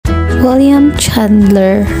William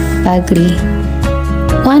Chandler Bagley,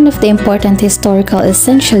 one of the important historical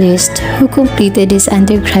essentialists who completed his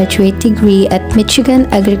undergraduate degree at Michigan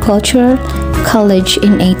Agricultural College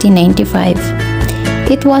in 1895.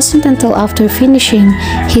 It wasn't until after finishing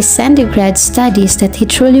his undergrad studies that he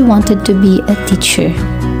truly wanted to be a teacher.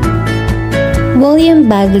 William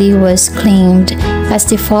Bagley was claimed as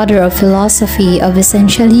the father of philosophy of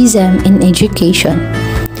essentialism in education.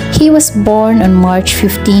 He was born on March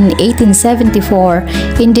 15, 1874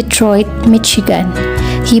 in Detroit, Michigan.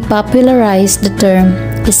 He popularized the term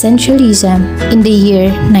essentialism in the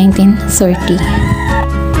year 1930.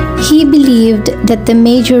 He believed that the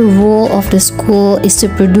major role of the school is to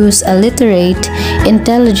produce a literate,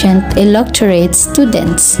 intelligent, illiterate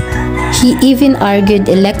students. He even argued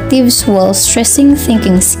electives while stressing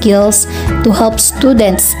thinking skills to help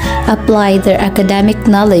students apply their academic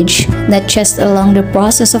knowledge, not just along the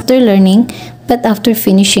process of their learning, but after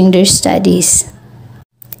finishing their studies.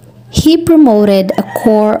 He promoted a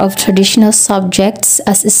core of traditional subjects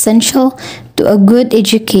as essential to a good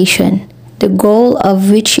education, the goal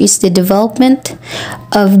of which is the development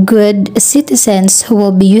of good citizens who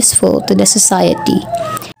will be useful to the society.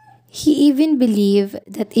 He even believed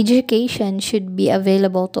that education should be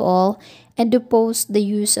available to all and opposed the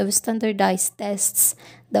use of standardized tests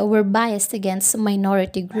that were biased against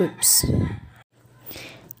minority groups.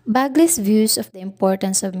 Bagley's views of the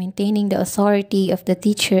importance of maintaining the authority of the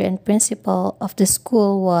teacher and principal of the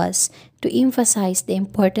school was to emphasize the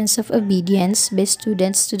importance of obedience by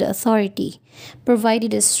students to the authority,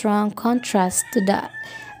 provided a strong contrast to the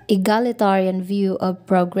egalitarian view of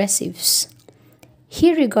progressives.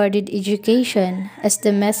 He regarded education as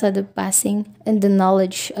the method of passing on the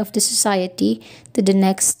knowledge of the society to the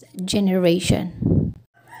next generation.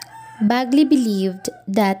 Bagley believed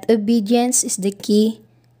that obedience is the key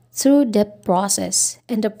through the process,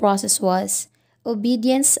 and the process was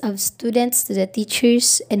obedience of students to the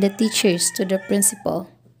teachers and the teachers to the principal.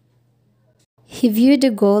 He viewed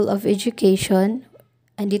the goal of education,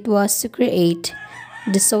 and it was to create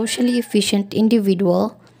the socially efficient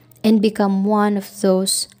individual and become one of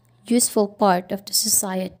those useful part of the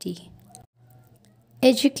society.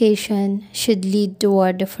 Education should lead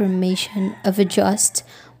toward the formation of a just,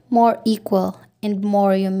 more equal, and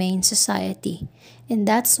more humane society. And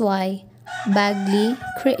that's why Bagley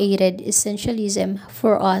created essentialism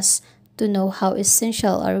for us to know how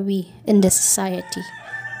essential are we in the society.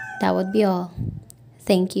 That would be all.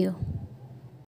 Thank you.